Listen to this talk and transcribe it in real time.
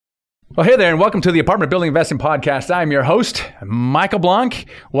Well, hey there, and welcome to the Apartment Building Investing Podcast. I'm your host, Michael Blank.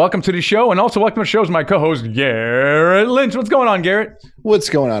 Welcome to the show, and also welcome to the show is my co-host, Garrett Lynch. What's going on, Garrett? What's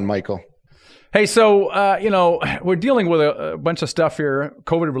going on, Michael? Hey, so, we're dealing with a bunch of stuff here,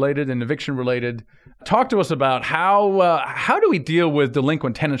 COVID-related and eviction-related. Talk to us about how do we deal with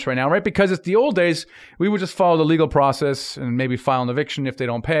delinquent tenants right now, right? Because it's the old days, we would just follow the legal process and maybe file an eviction if they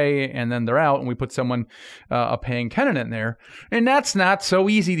don't pay, and then they're out, and we put someone, a paying tenant in there. And that's not so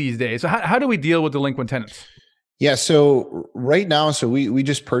easy these days. So how do we deal with delinquent tenants? Yeah, so right now, we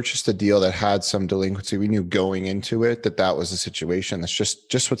just purchased a deal that had some delinquency. We knew going into it that was the situation. That's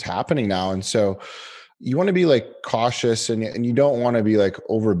just what's happening now. And so you want to be like cautious and you don't want to be like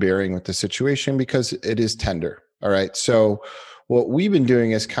overbearing with the situation because it is tender. All right. So what we've been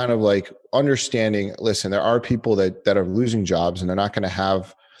doing is kind of like understanding, listen, there are people that are losing jobs and they're not going to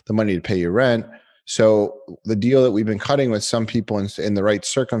have the money to pay your rent. So the deal that we've been cutting with some people in the right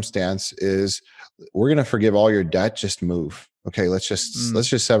circumstance is we're going to forgive all your debt. Just move. Okay. Let's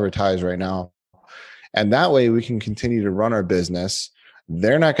just sever ties right now. And that way we can continue to run our business.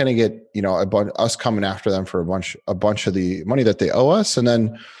 They're not going to get, us coming after them for a bunch of the money that they owe us. And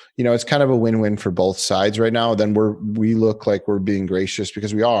then, it's kind of a win-win for both sides right now. Then we look like we're being gracious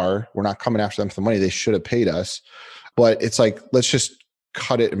because we're not coming after them for the money they should have paid us, but it's like, let's just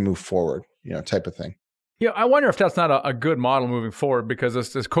cut it and move forward, type of thing. Yeah, I wonder if that's not a good model moving forward because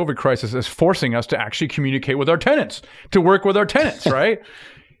this COVID crisis is forcing us to actually communicate with our tenants, to work with our tenants, right?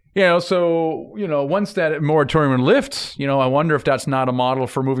 Once that moratorium lifts, I wonder if that's not a model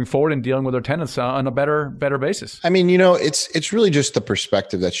for moving forward and dealing with our tenants on a better basis. I mean, it's really just the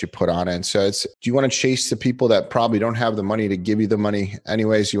perspective that you put on it. So do you want to chase the people that probably don't have the money to give you the money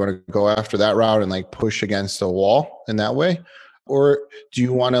anyways? You want to go after that route and like push against a wall in that way? Or do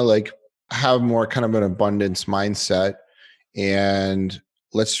you want to like have more kind of an abundance mindset and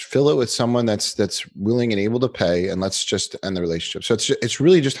let's fill it with someone that's willing and able to pay, and let's just end the relationship. So it's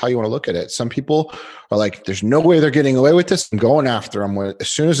really just how you want to look at it. Some people are like, there's no way they're getting away with this. I'm going after them as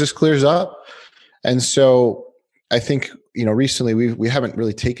soon as this clears up. And so I think, recently we haven't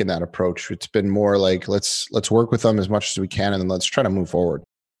really taken that approach. It's been more like, let's work with them as much as we can, and then let's try to move forward.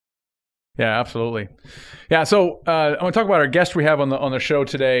 Yeah, absolutely. Yeah, so I want to talk about our guest we have on the show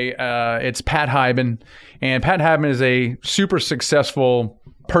today. It's Pat Hiban, and Pat Hiban is a super successful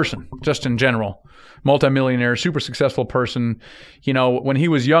person, just in general, multimillionaire, super successful person. When he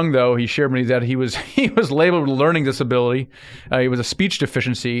was young, though, he shared with me that he was labeled with a learning disability. He was a speech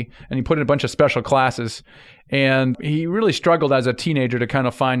deficiency, and he put in a bunch of special classes. And he really struggled as a teenager to kind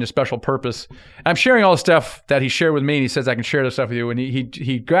of find a special purpose. I'm sharing all the stuff that he shared with me, and he says I can share this stuff with you. And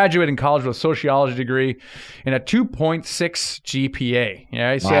he graduated in college with a sociology degree and a 2.6 GPA.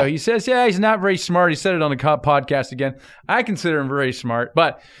 Yeah, so wow. He says, he's not very smart. He said it on the podcast again. I consider him very smart,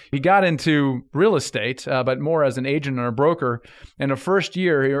 but he got into real estate, but more as an agent and a broker. In the first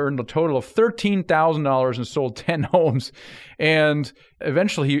year, he earned a total of $13,000 and sold 10 homes. And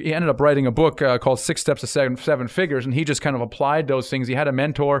eventually, he ended up writing a book called 6 Steps to Seven Figures, and he just kind of applied those things. He had a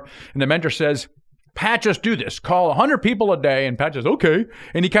mentor, and the mentor says, Pat, just do this. Call 100 people a day. And Pat says, okay.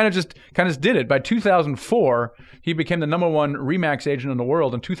 And he kind of just did it. By 2004, he became the number one RE/MAX agent in the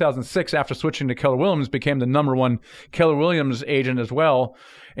world. In 2006, after switching to Keller Williams, became the number one Keller Williams agent as well.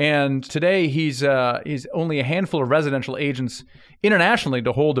 And today, he's only a handful of residential agents internationally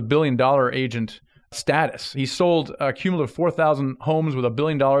to hold $1 billion agent status. He sold a cumulative 4,000 homes with $1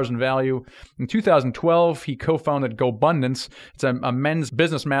 billion in value. In 2012, he co-founded GoBundance. It's a men's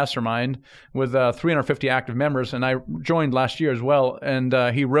business mastermind with 350 active members, and I joined last year as well. And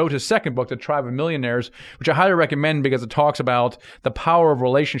he wrote his second book, The Tribe of Millionaires, which I highly recommend because it talks about the power of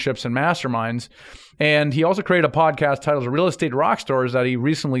relationships and masterminds. And he also created a podcast titled Real Estate Rockstars that he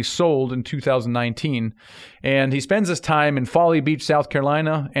recently sold in 2019. And he spends his time in Folly Beach, South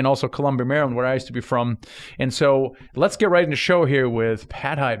Carolina, and also Columbia, Maryland, where I used to be from. And so let's get right into the show here with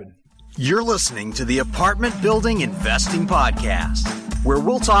Pat Hiban. You're listening to the Apartment Building Investing Podcast, where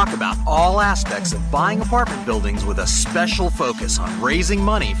we'll talk about all aspects of buying apartment buildings with a special focus on raising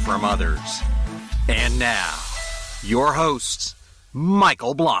money from others. And now, your host,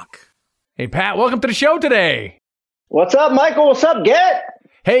 Michael Blank. Hey, Pat, welcome to the show today. What's up, Michael? What's up, Get?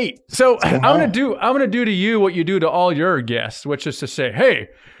 Hey, so I'm gonna do to you what you do to all your guests, which is to say, hey,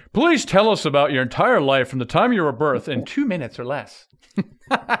 please tell us about your entire life from the time you were birth in 2 minutes or less.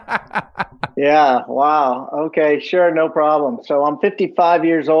 Yeah, wow. Okay, sure, no problem. So I'm 55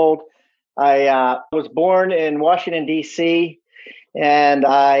 years old. I was born in Washington, D.C., and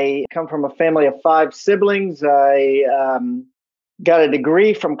I come from a family of 5 siblings. I got a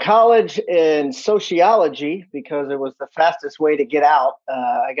degree from college in sociology because it was the fastest way to get out.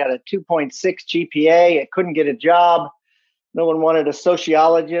 I got a 2.6 GPA. I couldn't get a job. No one wanted a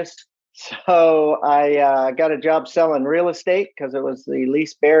sociologist. So I got a job selling real estate because it was the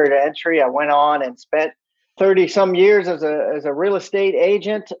least barrier to entry. I went on and spent 30 some years as a real estate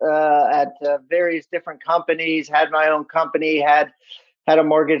agent at various different companies, had my own company, had a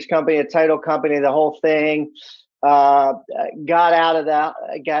mortgage company, a title company, the whole thing. Got out of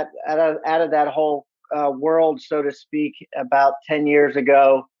that whole world, so to speak, about 10 years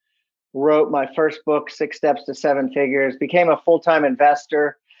ago. Wrote my first book, 6 Steps to 7 Figures, became a full-time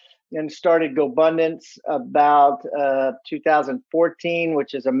investor, and started GoBundance about 2014,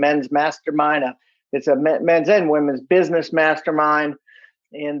 which is a men's mastermind. It's a men's and women's business mastermind.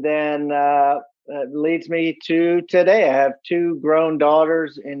 And then it leads me to today. I have 2 grown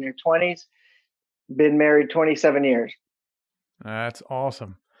daughters in their 20s, been married 27 years. That's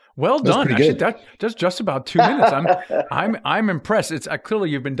awesome. Well done. Actually, that's just about 2 minutes. I'm impressed. It's clearly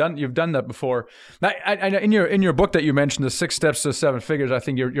you've done that before. Now, in your book that you mentioned, the 6 Steps to 7 Figures, I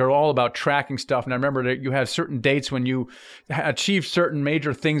think you're all about tracking stuff. And I remember that you have certain dates when you achieved certain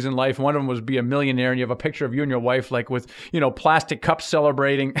major things in life. One of them was be a millionaire, and you have a picture of you and your wife, like with plastic cups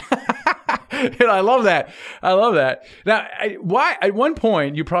celebrating. I love that. Now, why at one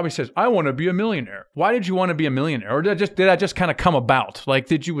point you probably says, "I want to be a millionaire." Why did you want to be a millionaire, or did that just kind of come about? Like,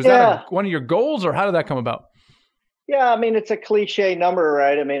 was that one of your goals, or how did that come about? Yeah, I mean, it's a cliche number,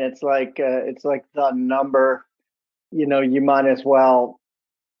 right? I mean, it's like the number. You might as well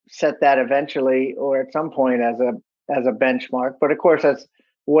set that eventually, or at some point as a benchmark. But of course, that's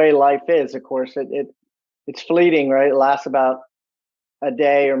the way life is. Of course, it's fleeting, right? It lasts about a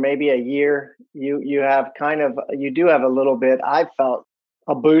day or maybe a year. You do have a little bit, I felt,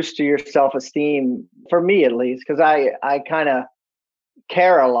 a boost to your self-esteem, for me at least, because I kind of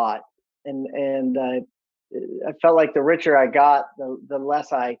care a lot, and I felt like the richer I got, the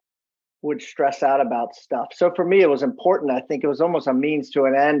less I would stress out about stuff. So for me, it was important. I think it was almost a means to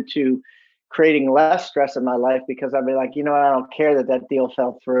an end to creating less stress in my life, because I'd be like, I don't care that deal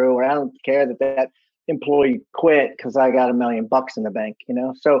fell through, or I don't care that employee quit because I got $1 million in the bank,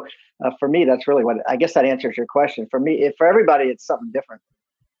 So for me, that's really I guess that answers your question. For me, for everybody, it's something different.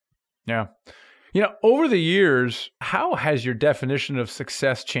 Yeah. Over the years, how has your definition of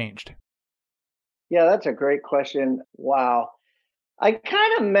success changed? Yeah, that's a great question. Wow. I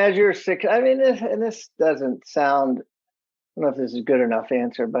kind of measure success. I mean, this doesn't sound, I don't know if this is a good enough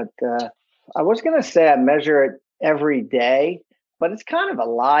answer, but I was going to say I measure it every day. But it's kind of a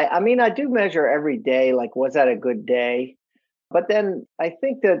lie. I mean, I do measure every day, like, was that a good day? But then I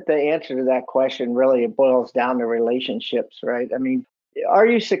think that the answer to that question really, it boils down to relationships, right? I mean, are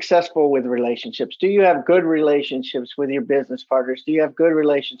you successful with relationships? Do you have good relationships with your business partners? Do you have good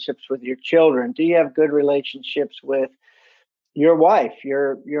relationships with your children? Do you have good relationships with your wife,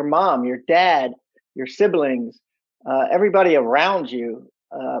 your mom, your dad, your siblings, everybody around you?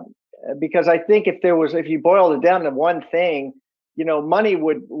 Because I think if you boiled it down to one thing, money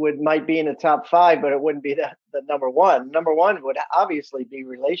might be in the top 5, but it wouldn't be the number one. Number one would obviously be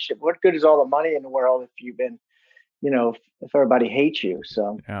relationship. What good is all the money in the world if you've been, if everybody hates you?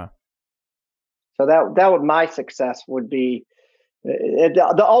 So yeah. So that would, my success would be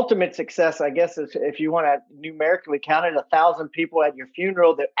the ultimate success, I guess, is if you want to numerically count it, 1,000 people at your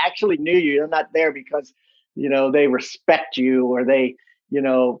funeral that actually knew you. They're not there because they respect you, or they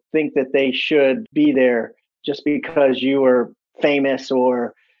think that they should be there just because you were famous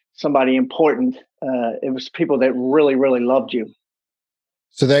or somebody important. It was people that really, really loved you.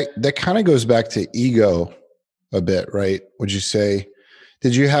 So that kind of goes back to ego a bit, right? Would you say,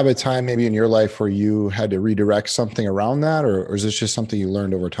 did you have a time maybe in your life where you had to redirect something around that, or is this just something you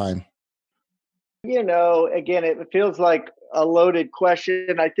learned over time? Again, it feels like a loaded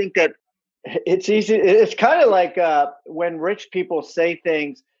question. I think that it's easy. It's kind of like when rich people say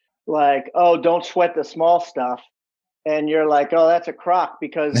things like, "Oh, don't sweat the small stuff." And you're like, "Oh, that's a crock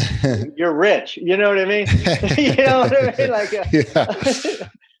because you're rich." You know what I mean? You know what I mean? Like,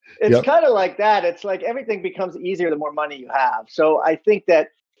 it's kind of like that. It's like everything becomes easier the more money you have. So I think that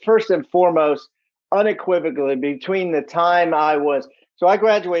first and foremost, unequivocally, between the time I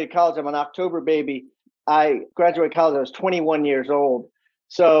graduated college. I'm an October baby. I graduated college. I was 21 years old.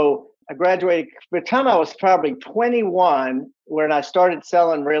 So I graduated by the time I was probably 21 when I started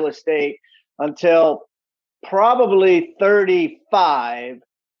selling real estate until probably 35,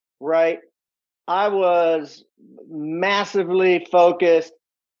 right? I was massively focused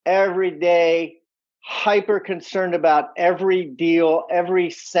every day, hyper concerned about every deal, every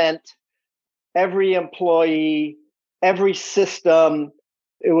cent, every employee, every system.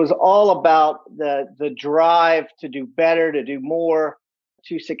 It was all about the drive to do better, to do more,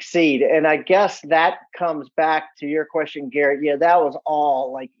 to succeed. And I guess that comes back to your question, Garrett. Yeah, that was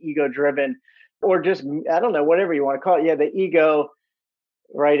all like ego driven, or just, I don't know, whatever you want to call it. Yeah, the ego,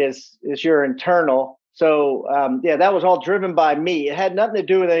 right, is your internal. So yeah, that was all driven by me. It had nothing to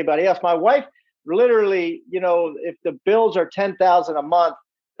do with anybody else. My wife, literally, if the bills are $10,000 a month,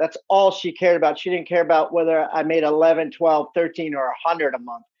 that's all she cared about. She didn't care about whether I made 11, 12, 13, or 100 a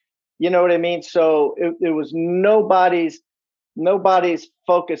month. You know what I mean? So it was nobody's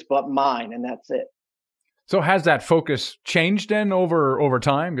focus but mine, and that's it. So has that focus changed then over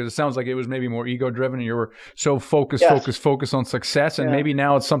time? Because it sounds like it was maybe more ego driven, and you were so focused on success, and maybe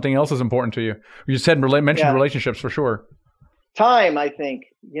now it's something else is important to you. You said mentioned relationships for sure. Time, I think.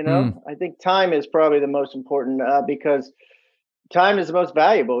 I think time is probably the most important because time is the most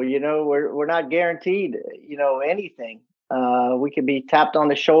valuable. We're not guaranteed anything. We could be tapped on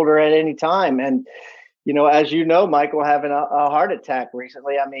the shoulder at any time, and as you know, Michael, having a heart attack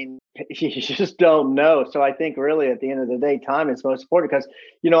recently, I mean, you just don't know. So I think really at the end of the day, time is most important because,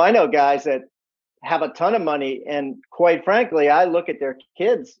 I know guys that have a ton of money, and quite frankly, I look at their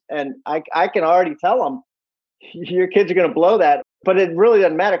kids and I can already tell them your kids are going to blow that, but it really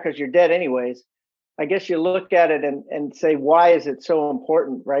doesn't matter because you're dead anyways. I guess you look at it and say, why is it so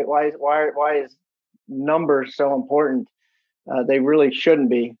important, right? Why is numbers so important? They really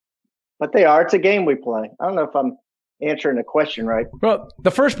shouldn't be. But they are. It's a game we play. I don't know if I'm answering the question right. Well, the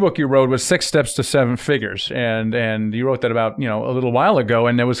first book you wrote was 6 Steps to 7 Figures, and you wrote that about a little while ago,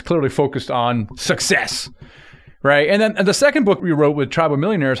 and it was clearly focused on success, right? And then the second book you wrote with Tribal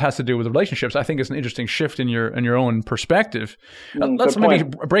Millionaires has to do with relationships. I think it's an interesting shift in your own perspective. Let's maybe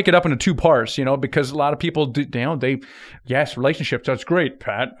break it up into 2 parts, because a lot of people do, yes, relationships, that's great,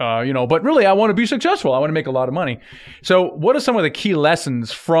 Pat, but really I want to be successful. I want to make a lot of money. So what are some of the key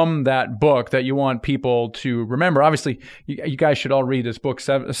lessons from that book that you want people to remember? Obviously, you guys should all read this book,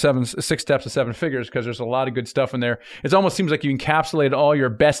 6 Steps to 7 Figures, because there's a lot of good stuff in there. It almost seems like you encapsulated all your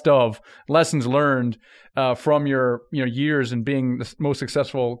best of lessons learned from your years in being the most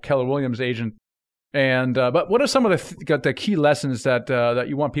successful Keller Williams agent. And but what are some of the key lessons that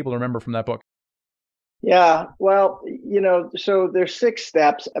you want people to remember from that book? Yeah, well, so there's 6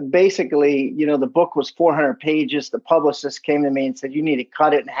 steps. Basically, the book was 400 pages. The publicist came to me and said, you need to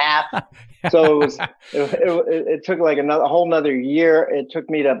cut it in half. So it took like a whole nother year. It took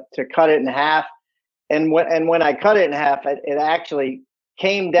me to cut it in half. And when I cut it in half, it actually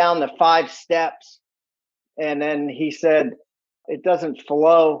came down to 5 steps. And then he said, it doesn't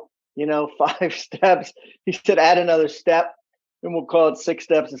flow, 5 steps. He said, add another step and we'll call it 6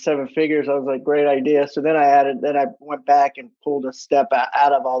 Steps to 7 Figures. I was like, great idea. So then I went back and pulled a step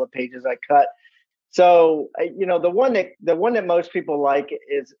out of all the pages I cut. So, the one that most people like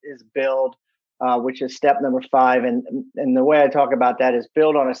is build, which is step number 5. And the way I talk about that is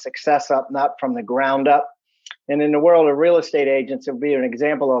build on a success up, not from the ground up. And in the world of real estate agents, it would be an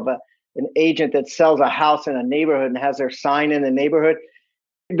example of an agent that sells a house in a neighborhood and has their sign in the neighborhood.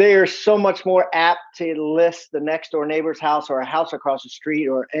 They are so much more apt to list the next door neighbor's house or a house across the street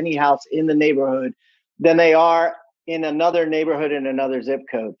or any house in the neighborhood than they are in another neighborhood in another zip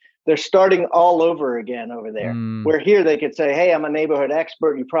code. They're starting all over again over there. Where here they could say, hey, I'm a neighborhood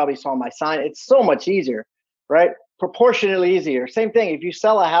expert. You probably saw my sign. It's so much easier, right? Proportionally easier. Same thing. If you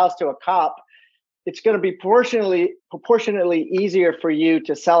sell a house to a cop, it's going to be proportionately easier for you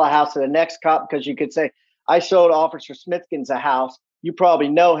to sell a house to the next cop because you could say, I sold Officer Smithkins a house. You probably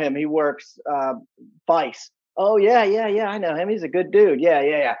know him. He works Vice. Oh, yeah, I know him. He's a good dude.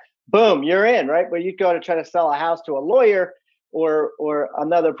 Yeah. Boom, you're in, right? But you go to try to sell a house to a lawyer or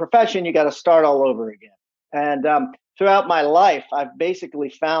another profession, you got to start all over again. And throughout my life, I've basically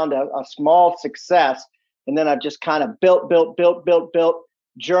found a small success, and then I've just kind of built,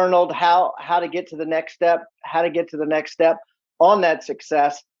 journaled how to get to the next step, on that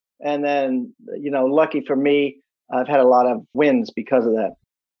success. And then, lucky for me, I've had a lot of wins because of that.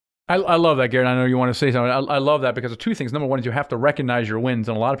 I love that, Garrett. I know you want to say something. I love that because of 2 things. Number one is you have to recognize your wins.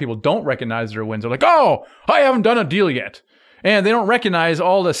 And a lot of people don't recognize their wins. They're like, oh, I haven't done a deal yet. And they don't recognize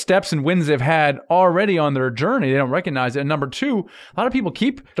all the steps and wins they've had already on their journey. They don't recognize it. And number 2, a lot of people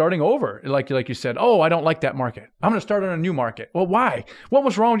keep starting over. Like you said, oh, I don't like that market. I'm going to start on a new market. Well, why? What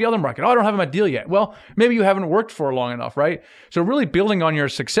was wrong with the other market? Oh, I don't have my deal yet. Well, maybe you haven't worked for long enough, right? So really building on your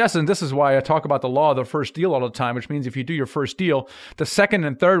success. And this is why I talk about the law of the first deal all the time, which means if you do your first deal, the second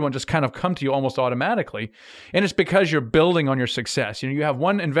and third one just kind of come to you almost automatically. And it's because you're building on your success. You have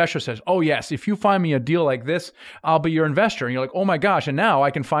one investor says, oh, yes, if you find me a deal like this, I'll be your investor. and you're like, oh my gosh, and now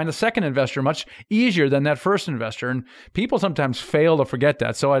I can find a second investor much easier than that first investor. And people sometimes fail to forget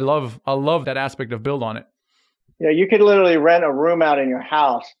that. So I love that aspect of Build On It. Yeah, you could literally rent a room out in your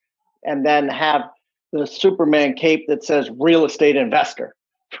house and then have the Superman cape that says real estate investor,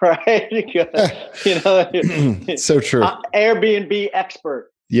 right? So true. Airbnb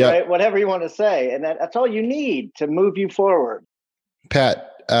expert, right? Whatever you want to say. And that's all you need to move you forward. Pat,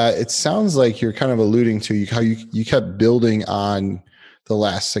 it sounds like you're kind of alluding to how you kept building on the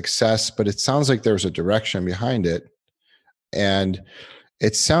last success, but it sounds like there's a direction behind it. And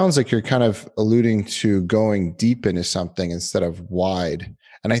it sounds like you're kind of alluding to going deep into something instead of wide.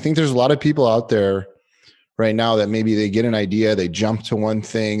 And I think there's a lot of people out there right now that maybe they get an idea, they jump to one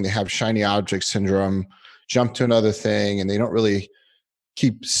thing, they have shiny object syndrome, jump to another thing, and they don't really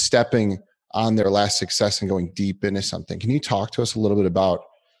keep stepping on their last success and going deep into something. Can you talk to us a little bit about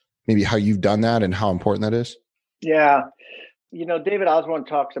maybe how you've done that and how important that is? Yeah. David Osborne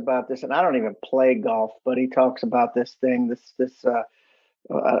talks about this, and I don't even play golf, but he talks about this thing, I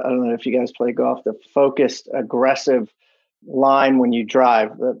don't know if you guys play golf, the focused, aggressive line when you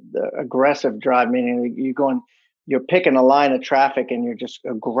drive, the aggressive drive, meaning you're picking a line of traffic and you're just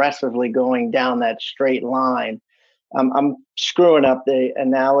aggressively going down that straight line. I'm screwing up the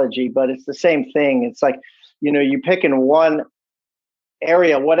analogy, but it's the same thing. It's like, you pick in one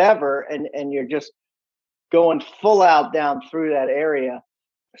area, whatever, and you're just going full out down through that area.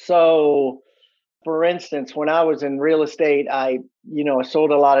 So, for instance, when I was in real estate, I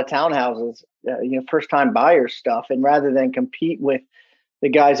sold a lot of townhouses, first time buyer stuff. And rather than compete with the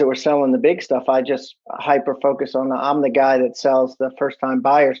guys that were selling the big stuff, I just hyper focus on I'm the guy that sells the first time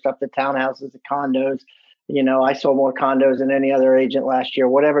buyer stuff, the townhouses, the condos. I sold more condos than any other agent last year,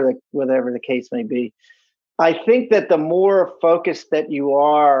 whatever the case may be. I think that the more focused that you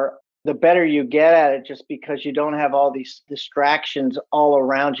are, the better you get at it, just because you don't have all these distractions all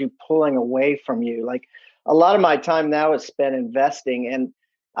around you pulling away from you. Like, a lot of my time now is spent investing, and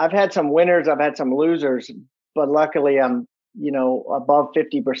I've had some winners, I've had some losers, but luckily I'm, above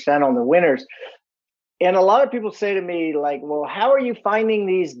 50% on the winners. And a lot of people say to me, like, well, how are you finding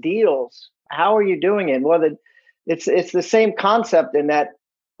these deals? How are you doing it? Well, it's the same concept in that,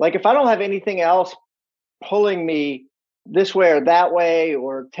 like, if I don't have anything else pulling me this way or that way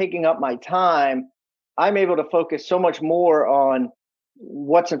or taking up my time, I'm able to focus so much more on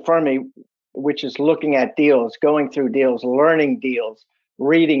what's in front of me, which is looking at deals, going through deals, learning deals,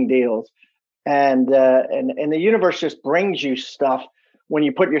 reading deals. And the universe just brings you stuff when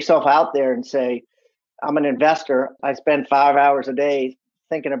you put yourself out there and say, I'm an investor. I spend 5 hours a day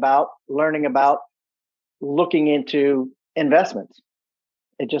thinking about, learning about, looking into investments.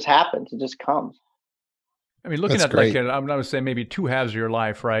 It just happens. It just comes. I mean, looking That's at great. like, I'm going to say maybe two halves of your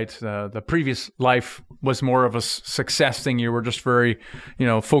life, right? The previous life was more of a success thing. You were just very,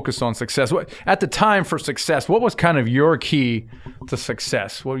 focused on success. At the time for success, what was kind of your key to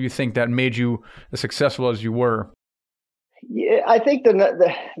success? What do you think that made you as successful as you were? Yeah, I think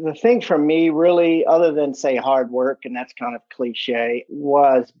the thing for me, really, other than say hard work, and that's kind of cliche,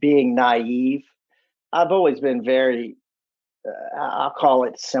 was being naive. I've always been very, I'll call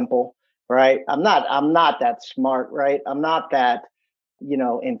it simple. Right. I'm not that smart. Right. I'm not that,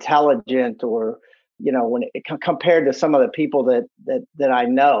 intelligent or, when it compared to some of the people that I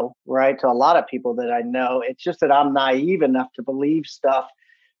know, right. To a lot of people that I know, it's just that I'm naive enough to believe stuff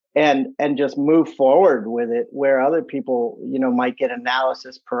and just move forward with it, where other people, might get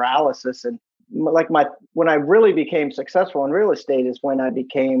analysis paralysis. And when I really became successful in real estate is when I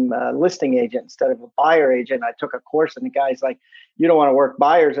became a listing agent instead of a buyer agent. I took a course and the guy's like, you don't want to work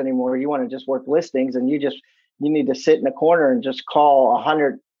buyers anymore. You want to just work listings, and you need to sit in a corner and just call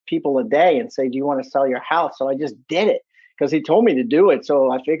 100 people a day and say, do you want to sell your house? So I just did it because he told me to do it.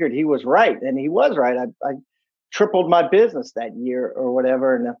 So I figured he was right, and he was right. I tripled my business that year or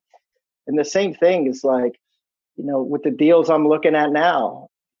whatever. And the same thing is like, with the deals I'm looking at now,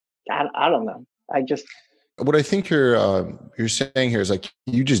 I don't know. What I think you're saying here is like,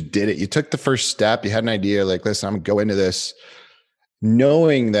 you just did it. You took the first step. You had an idea like, listen, I'm going to go into this,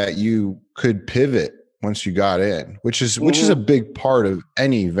 knowing that you could pivot once you got in, which is a big part of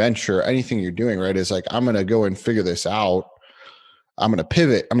any venture, anything you're doing, right? Is like, I'm going to go and figure this out. I'm going to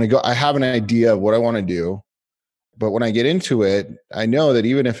pivot. I'm going to go, I have an idea of what I want to do. But when I get into it, I know that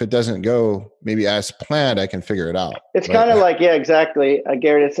even if it doesn't go maybe as planned, I can figure it out. It's kind of like, yeah, exactly,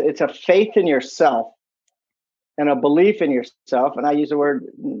 Garrett. It's a faith in yourself and a belief in yourself. And I use the word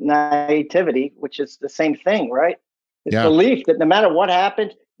naivety, which is the same thing, right? It's belief that no matter what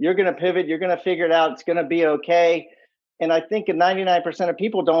happens, you're going to pivot, you're going to figure it out. It's going to be okay. And I think 99% of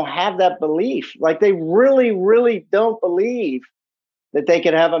people don't have that belief. Like they really, really don't believe that they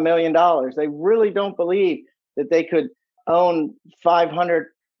could have $1 million. They really don't believe that they could own 500,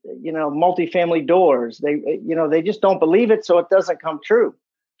 multifamily doors. They just don't believe it. So it doesn't come true.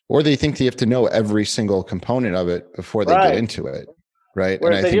 Or they think they have to know every single component of it before they get into it. Right.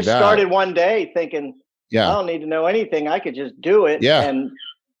 Whereas and I they think just started one day thinking, I don't need to know anything. I could just do it. Yeah. And,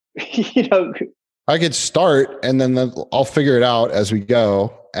 I could start and then I'll figure it out as we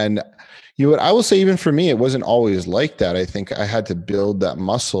go. And I will say, even for me, it wasn't always like that. I think I had to build that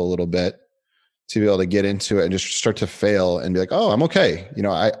muscle a little bit to be able to get into it and just start to fail and be like, oh, I'm okay.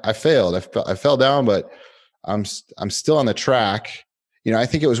 I failed. I fell down, but I'm still on the track. I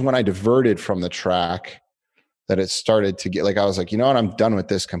think it was when I diverted from the track that it started to get like, I was like, you know what, I'm done with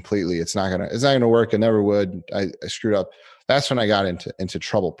this completely. It's not gonna work. It never would. I screwed up. That's when I got into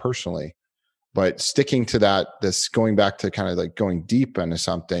trouble personally. But sticking to that, this going back to kind of like going deep into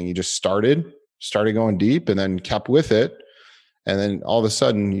something, you just started going deep and then kept with it. And then all of a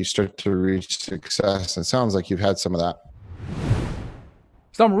sudden you start to reach success. And it sounds like you've had some of that.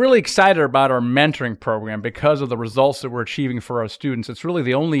 So I'm really excited about our mentoring program because of the results that we're achieving for our students. It's really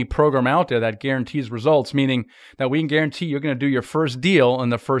the only program out there that guarantees results, meaning that we can guarantee you're going to do your first deal in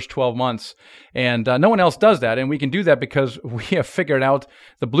the first 12 months. And no one else does that. And we can do that because we have figured out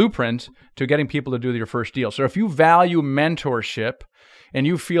the blueprint to getting people to do your first deal. So if you value mentorship, and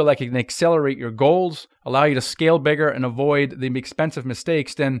you feel like it can accelerate your goals, allow you to scale bigger and avoid the expensive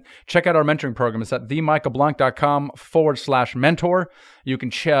mistakes, then check out our mentoring program. It's at themichaelblanc.com/mentor. You can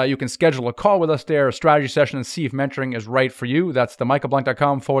schedule a call with us there, a strategy session, and see if mentoring is right for you. That's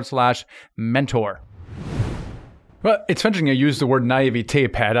themichaelblanc.com/mentor. Well, it's interesting you use the word naivete,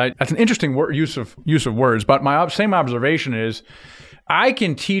 Pat. That's an interesting use of words, but my same observation is I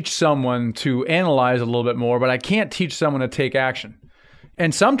can teach someone to analyze a little bit more, but I can't teach someone to take action.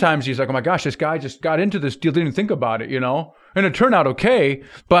 And sometimes he's like, oh my gosh, this guy just got into this deal, didn't think about it, and it turned out okay.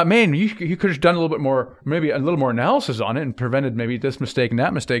 But man, you could have done a little bit more, maybe a little more analysis on it and prevented maybe this mistake and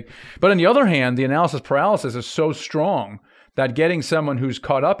that mistake. But on the other hand, the analysis paralysis is so strong that getting someone who's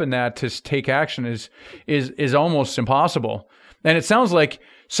caught up in that to take action is almost impossible. And it sounds like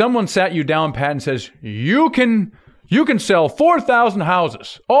someone sat you down, Pat, and says, you can sell 4,000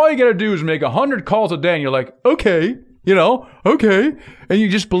 houses. All you got to do is make 100 calls a day. And you're like, okay. Okay. And you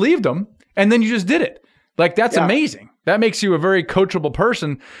just believed them and then you just did it. Like, that's amazing. That makes you a very coachable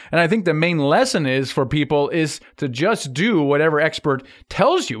person. And I think the main lesson is for people is to just do whatever expert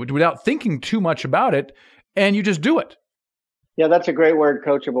tells you without thinking too much about it. And you just do it. Yeah, that's a great word,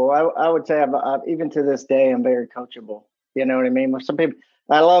 coachable. I would say I'm even to this day, I'm very coachable. You know what I mean? Some people,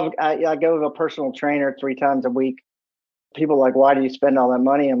 I go to a personal trainer 3 times a week. People are like, why do you spend all that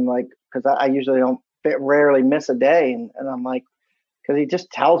money? I'm like, because I usually rarely miss a day. And I'm like, because he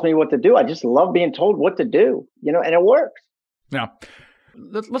just tells me what to do. I just love being told what to do, and it works. Yeah.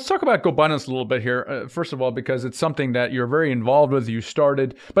 Let's talk about GoBundance a little bit here. First of all, because it's something that you're very involved with. You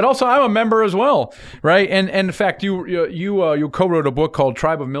started, but also I'm a member as well, right? And in fact, you co-wrote a book called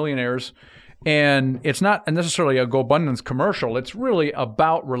Tribe of Millionaires, and it's not necessarily a GoBundance commercial. It's really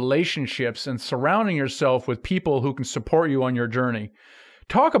about relationships and surrounding yourself with people who can support you on your journey.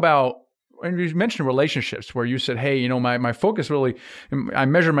 Talk about. And you mentioned relationships where you said, hey, my focus really, I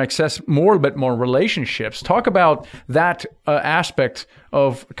measure my success a bit more relationships. Talk about that aspect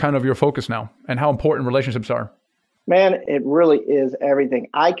of kind of your focus now and how important relationships are. Man, it really is everything.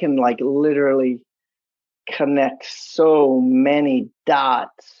 I can literally connect so many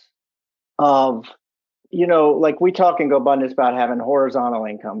dots of, we talk in GoBundance about having horizontal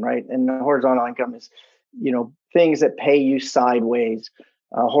income, right? And the horizontal income is, things that pay you sideways.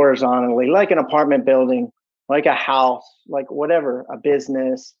 Horizontally, like an apartment building, like a house, like whatever, a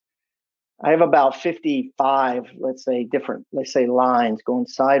business. I have about 55, let's say lines going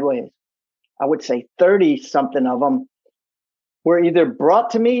sideways. I would say 30 something of them were either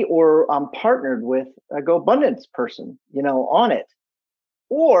brought to me or I'm partnered with a GoBundance person, on it.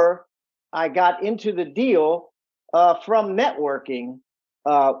 Or I got into the deal from networking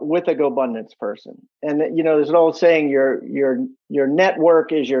with a GoBundance person. And there's an old saying, your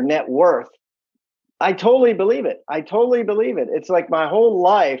network is your net worth. I totally believe it. It's like my whole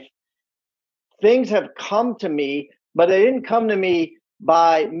life, things have come to me, but they didn't come to me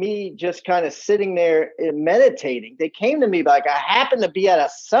by me just kind of sitting there and meditating. They came to me like I happened to be at a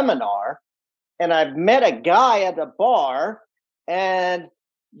seminar and I've met a guy at the bar and,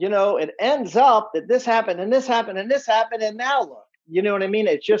 it ends up that this happened and this happened and this happened. And now look. You know what I mean?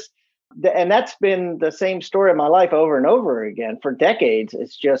 It's just And that's been the same story of my life over and over again for decades.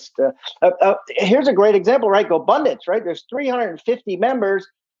 It's just, here's a great example, right? GoBundance, right? There's 350 members.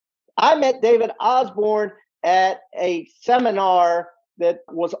 I met David Osborne at a seminar that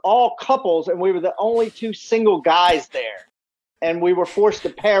was all couples, and we were the only two single guys there. And we were forced to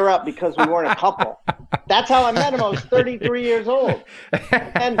pair up because we weren't a couple. That's how I met him. I was 33 years old.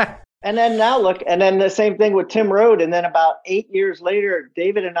 And then now look, and then the same thing with Tim Rhode. And then about 8 years later,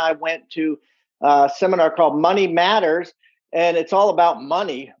 David and I went to a seminar called Money Matters. And it's all about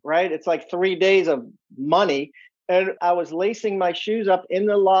money, right? It's like 3 days of money. And I was lacing my shoes up in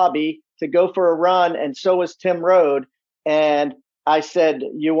the lobby to go for a run. And so was Tim Rhode. And I said,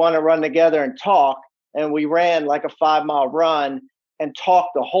 you want to run together and talk? And we ran like a 5-mile run and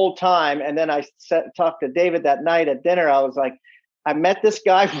talked the whole time. And then I talked to David that night at dinner. I was like, I met this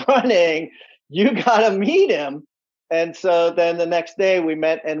guy running. You got to meet him. And so then the next day we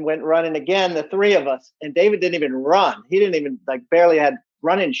met and went running again, the three of us. And David didn't even run. He didn't even barely had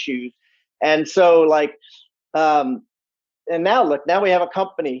running shoes. And so and now look, now we have a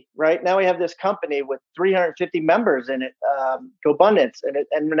company, right? Now we have this company with 350 members in it, GoBundance.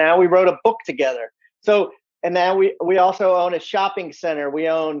 And now we wrote a book together. So, and now we also own a shopping center. We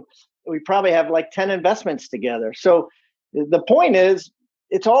probably have like 10 investments together. So the point is,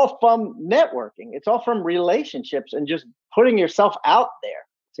 it's all from networking. It's all from relationships and just putting yourself out there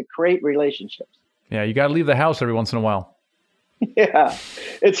to create relationships. Yeah, you got to leave the house every once in a while. Yeah,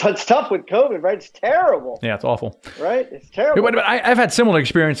 it's tough with COVID, right? It's terrible. Yeah, it's awful. Right? It's terrible. But I've had similar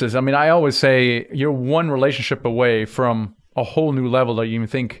experiences. I mean, I always say you're one relationship away from a whole new level that you even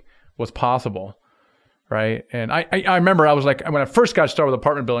think was possible. Right. And I remember I was like, when I first got started with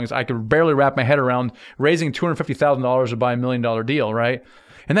apartment buildings, I could barely wrap my head around raising $250,000 to buy $1 million deal. Right.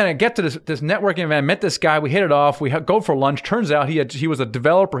 And then I get to this networking event, met this guy, we hit it off, we go for lunch. Turns out he was a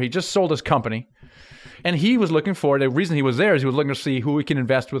developer. He just sold his company. And he was looking for, the reason he was there is he was looking to see who we can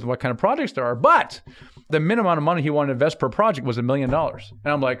invest with and what kind of projects there are. But the minimum amount of money he wanted to invest per project was $1 million. And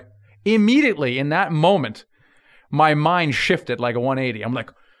I'm like, immediately in that moment, my mind shifted like a 180. I'm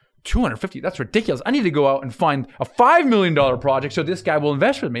like, 250, that's ridiculous. I need to go out and find a $5 million project so this guy will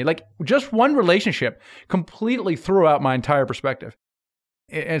invest with me. Like, just one relationship completely threw out my entire perspective.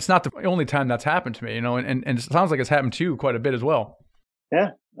 It's not the only time that's happened to me, and it sounds like it's happened to you quite a bit as well.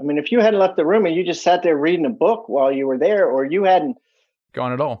 Yeah. I mean, if you hadn't left the room and you just sat there reading a book while you were there, or you hadn't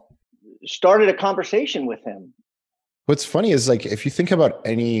gone at all, started a conversation with him. What's funny is, like, if you think about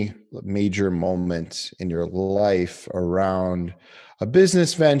any major moment in your life around a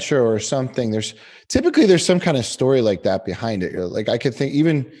business venture or something, there's some kind of story like that behind it. Like, I could think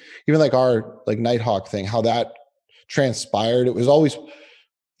even like our Nighthawk thing, how that transpired. It was always,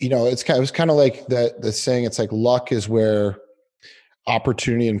 it was kind of like the saying, it's like luck is where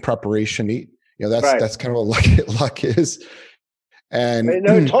opportunity and preparation meet. That's kind of what luck is. And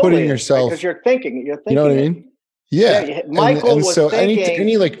totally, putting yourself, because you're thinking, you know what I mean? Yeah. Michael was so thinking,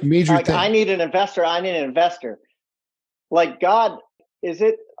 any like major thing. I need an investor. Like, God, is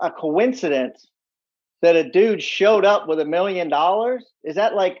it a coincidence that a dude showed up with $1 million? Is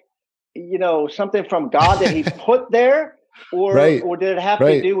that like, something from God that he put there? Or did it have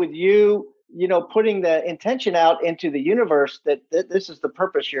to do with you, putting the intention out into the universe that this is the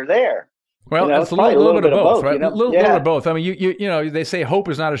purpose you're there? Well, it's a little bit of both, right? A little bit of both. I mean, you they say hope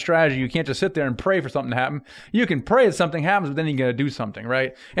is not a strategy. You can't just sit there and pray for something to happen. You can pray that something happens, but then you got to do something,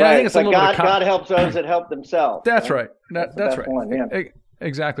 right? And I think it's a little bit. God helps those that help themselves. That's right. That's right. One, yeah.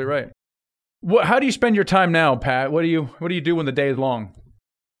 Exactly right. How do you spend your time now, Pat? What do you do when the day is long?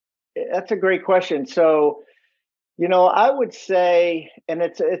 That's a great question. So, I would say, and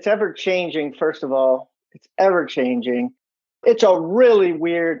it's ever changing. First of all, it's ever changing. It's a really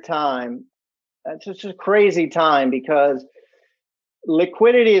weird time. It's just a crazy time because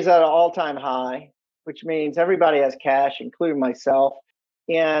liquidity is at an all-time high, which means everybody has cash, including myself.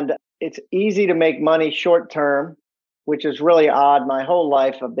 And it's easy to make money short-term, which is really odd. My whole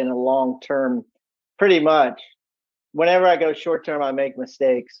life I've been a long-term, pretty much. Whenever I go short-term, I make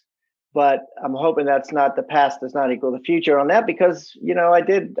mistakes. But I'm hoping that's not, the past does not equal the future on that, because,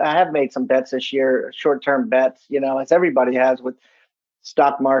 I have made some bets this year, short-term bets, as everybody has with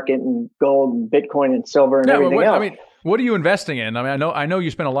stock market and gold and Bitcoin and silver and everything else. I mean, what are you investing in? I mean, I know you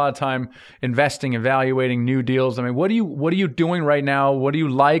spend a lot of time investing, evaluating new deals. I mean, what are you doing right now? What do you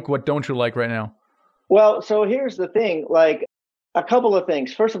like? What don't you like right now? Well, so here's the thing, like a couple of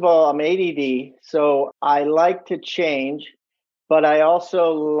things. First of all, I'm ADD, so I like to change, but I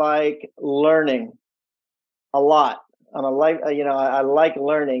also like learning a lot. I like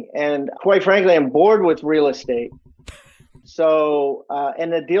learning. And quite frankly, I'm bored with real estate. So,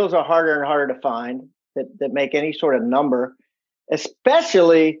 and the deals are harder and harder to find that make any sort of number,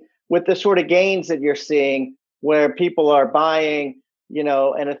 especially with the sort of gains that you're seeing where people are buying,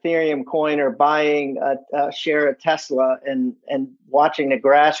 an Ethereum coin or buying a share of Tesla and watching the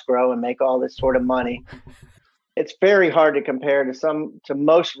grass grow and make all this sort of money. It's very hard to compare to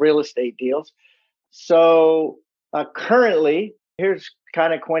most real estate deals. So currently, here's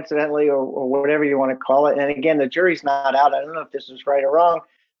kind of coincidentally or whatever you want to call it. And again, the jury's not out. I don't know if this is right or wrong.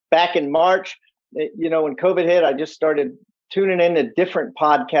 Back in March, when COVID hit, I just started tuning into different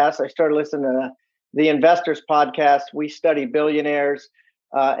podcasts. I started listening to the Investors podcast. We Study Billionaires.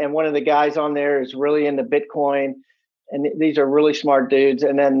 And one of the guys on there is really into Bitcoin. And these are really smart dudes.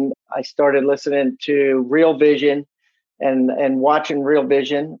 And then I started listening to Real Vision and watching Real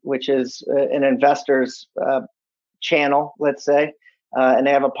Vision, which is an investor's channel, let's say. And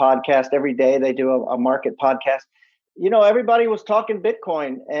they have a podcast every day. They do a market podcast. Everybody was talking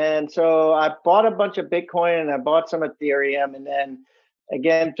Bitcoin. And so I bought a bunch of Bitcoin and I bought some Ethereum. And then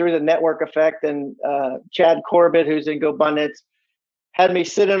again, through the network effect and Chad Corbett, who's in GoBundance, had me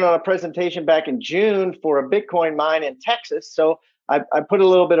sit in on a presentation back in June for a Bitcoin mine in Texas. So I put a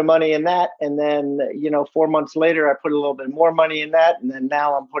little bit of money in that. And then, 4 months later, I put a little bit more money in that. And then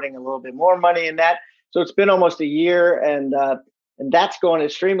now I'm putting a little bit more money in that. So it's been almost a year and that's going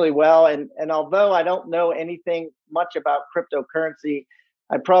extremely well. And although I don't know anything much about cryptocurrency,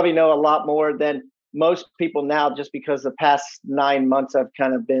 I probably know a lot more than most people now, just because the past 9 months I've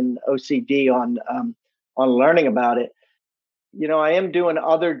kind of been OCD on learning about it. I am doing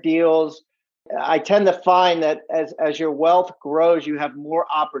other deals. I tend to find that as your wealth grows, you have more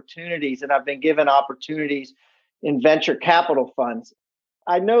opportunities. And I've been given opportunities in venture capital funds.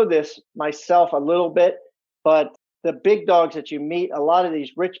 I know this myself a little bit, but the big dogs that you meet, a lot of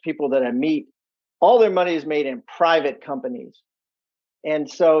these rich people that I meet, all their money is made in private companies. And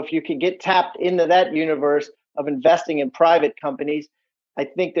so if you can get tapped into that universe of investing in private companies, I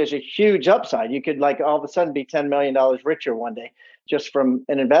think there's a huge upside. You could all of a sudden be $10 million richer one day just from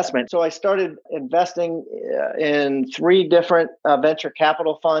an investment. So I started investing in 3 different venture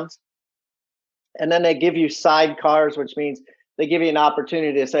capital funds. And then they give you sidecars, which means they give you an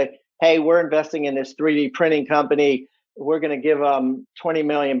opportunity to say, hey, we're investing in this 3D printing company. We're going to give them $20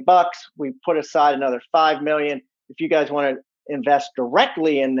 million. We put aside another $5 million. If you guys want to invest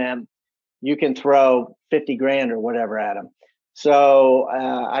directly in them, you can throw 50 grand or whatever at them. So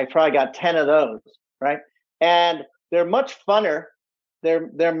I probably got 10 of those, right? And they're much funner.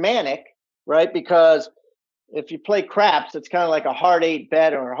 They're manic, right? Because if you play craps, it's kind of like a hard 8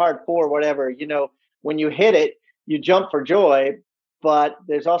 bet or a hard 4, whatever. When you hit it, you jump for joy, but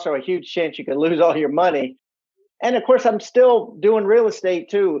there's also a huge chance you could lose all your money. And of course, I'm still doing real estate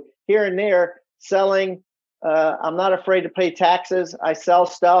too, here and there, selling. I'm not afraid to pay taxes. I sell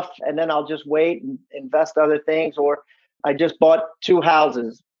stuff and then I'll just wait and invest other things. Or I just bought 2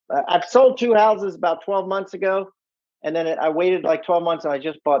 houses. I've sold 2 houses about 12 months ago. And then I waited 12 months and I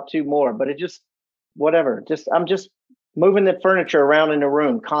just bought 2 more. But it just, whatever. I'm just moving the furniture around in the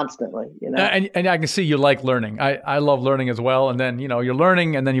room constantly, And I can see you like learning. I love learning as well. And then, you're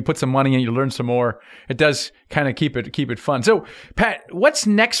learning and then you put some money in, you learn some more. It does kind of keep it fun. So Pat, what's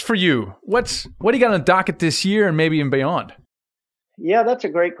next for you? What do you got on the docket this year and maybe even beyond? Yeah, that's a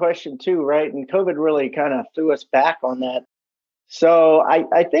great question too, right? And COVID really kind of threw us back on that. So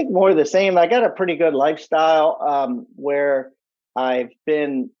I think more of the same. I got a pretty good lifestyle where I've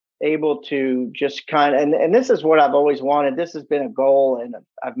been able to just kind of, and this is what I've always wanted. This has been a goal and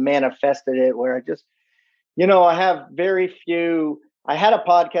I've manifested it where I just, I have very few, I had a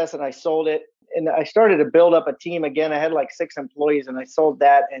podcast and I sold it and I started to build up a team again. I had 6 employees and I sold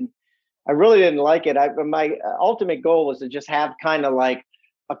that and I really didn't like it. My ultimate goal was to just have kind of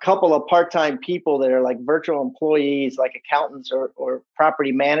a couple of part-time people that are virtual employees, like accountants or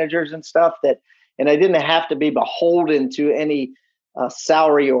property managers and stuff and I didn't have to be beholden to any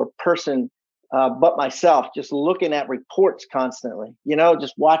salary or person, but myself, just looking at reports constantly,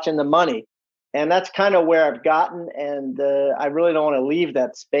 just watching the money. And that's kind of where I've gotten. And I really don't want to leave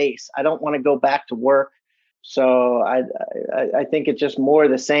that space. I don't want to go back to work. So I think it's just more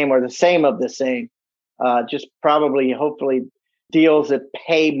of the same or the same of the same, just probably, hopefully deals that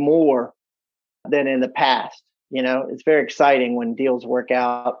pay more than in the past. It's very exciting when deals work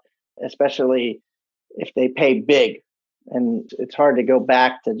out, especially if they pay big. And it's hard to go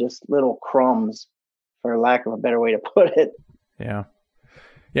back to just little crumbs, for lack of a better way to put it. Yeah.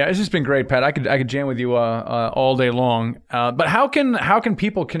 Yeah, it's just been great, Pat. I could jam with you all day long. But how can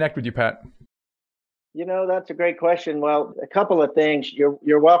people connect with you, Pat? That's a great question. Well, a couple of things.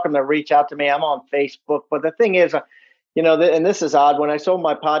 You're welcome to reach out to me. I'm on Facebook. But the thing is, and this is odd. When I sold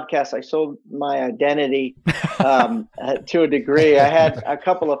my podcast, I sold my identity to a degree. I had a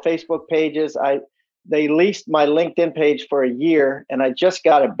couple of Facebook pages. They leased my LinkedIn page for a year, and I just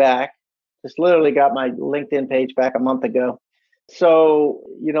got it back. Just literally got my LinkedIn page back a month ago. So,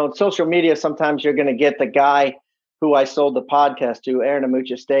 social media, sometimes you're going to get the guy who I sold the podcast to, Aaron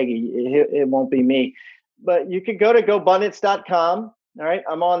Amuchastegui. It won't be me. But you could go to GoBundance.com. All right,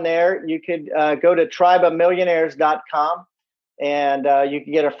 I'm on there. You could go to tribeofmillionaires.com, and you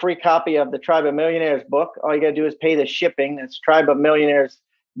can get a free copy of the Tribe of Millionaires book. All you got to do is pay the shipping. That's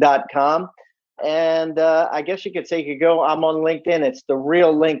tribeofmillionaires.com. And I guess you could say you could go, I'm on LinkedIn. It's the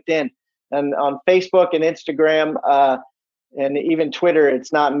real LinkedIn. And on Facebook and Instagram and even Twitter,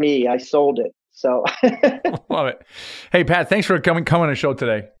 it's not me. I sold it. So love it. Hey, Pat, thanks for coming on the show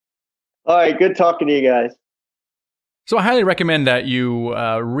today. All right. Good talking to you guys. So I highly recommend that you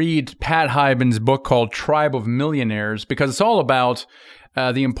read Pat Hiban's book called Tribe of Millionaires, because it's all about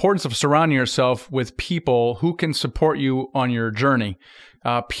the importance of surrounding yourself with people who can support you on your journey.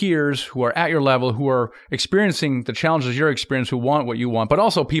 Peers who are at your level, who are experiencing the challenges you're experiencing, who want what you want, but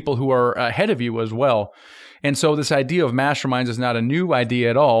also people who are ahead of you as well. And so this idea of masterminds is not a new idea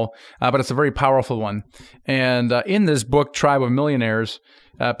at all, but it's a very powerful one. And in this book, Tribe of Millionaires,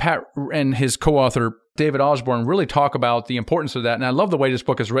 Pat and his co-author, David Osborne, really talk about the importance of that. And I love the way this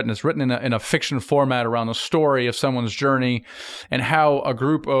book is written. It's written in a fiction format around the story of someone's journey and how a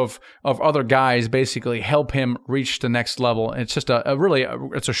group of other guys basically help him reach the next level. It's just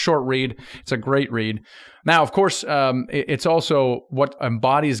it's a short read. It's a great read. Now, of course, it's also what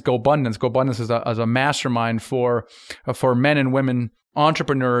embodies GoBundance. GoBundance is a mastermind for men and women,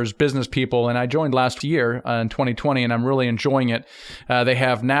 entrepreneurs, business people, and I joined last year in 2020, and I'm really enjoying it. They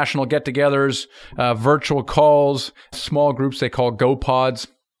have national get-togethers, virtual calls, small groups they call GoPods,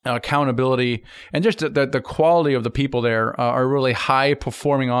 accountability, and just the quality of the people there are really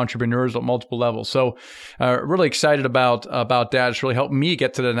high-performing entrepreneurs at multiple levels. So really excited about that. It's really helped me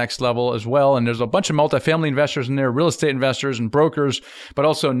get to the next level as well. And there's a bunch of multifamily investors in there, real estate investors and brokers, but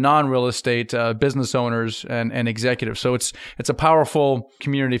also non-real estate business owners and executives. So it's a powerful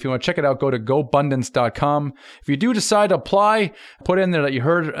community. If you want to check it out, go to GoBundance.com. If you do decide to apply, put in there that you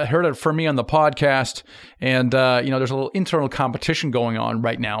heard it from me on the podcast. And there's a little internal competition going on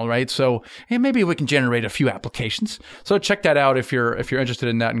right now. Right, so maybe we can generate a few applications. So check that out if you're interested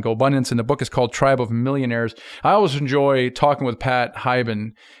in that in GoBundance. And the book is called Tribe of Millionaires. I always enjoy talking with Pat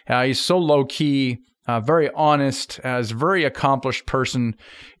Hiban. He's so low key, very honest, is a very accomplished person,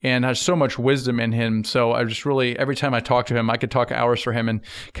 and has so much wisdom in him. So I just really, every time I talk to him, I could talk hours for him and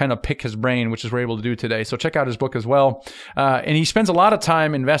kind of pick his brain, which is what we're able to do today. So check out his book as well. And he spends a lot of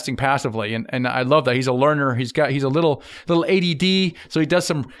time investing passively, and I love that. He's a learner. He's a little ADD, so he does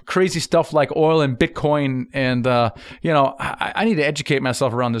some crazy stuff like oil and Bitcoin. And I need to educate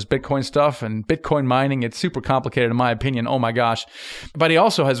myself around this Bitcoin stuff and Bitcoin mining. It's super complicated in my opinion. Oh my gosh! But he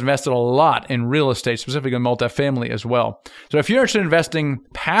also has invested a lot in real estate, specifically in multifamily as well. So if you're interested in investing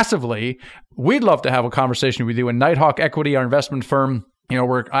passively, we'd love to have a conversation with you. In Nighthawk Equity, our investment firm,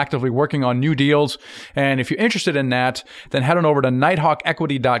 we're actively working on new deals. And if you're interested in that, then head on over to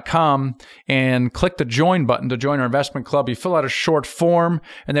nighthawkequity.com and click the join button to join our investment club. You fill out a short form,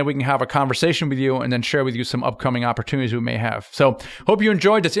 and then we can have a conversation with you and then share with you some upcoming opportunities we may have. So hope you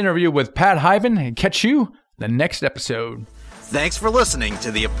enjoyed this interview with Pat Hiban, and catch you the next episode. Thanks for listening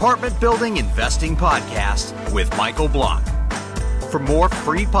to the Apartment Building Investing Podcast with Michael Blank. For more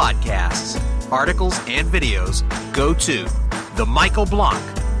free podcasts, articles, and videos, go to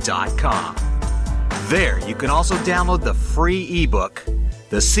themichaelblank.com. There, you can also download the free ebook,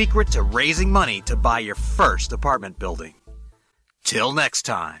 The Secret to Raising Money to Buy Your First Apartment Building. Till next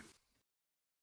time.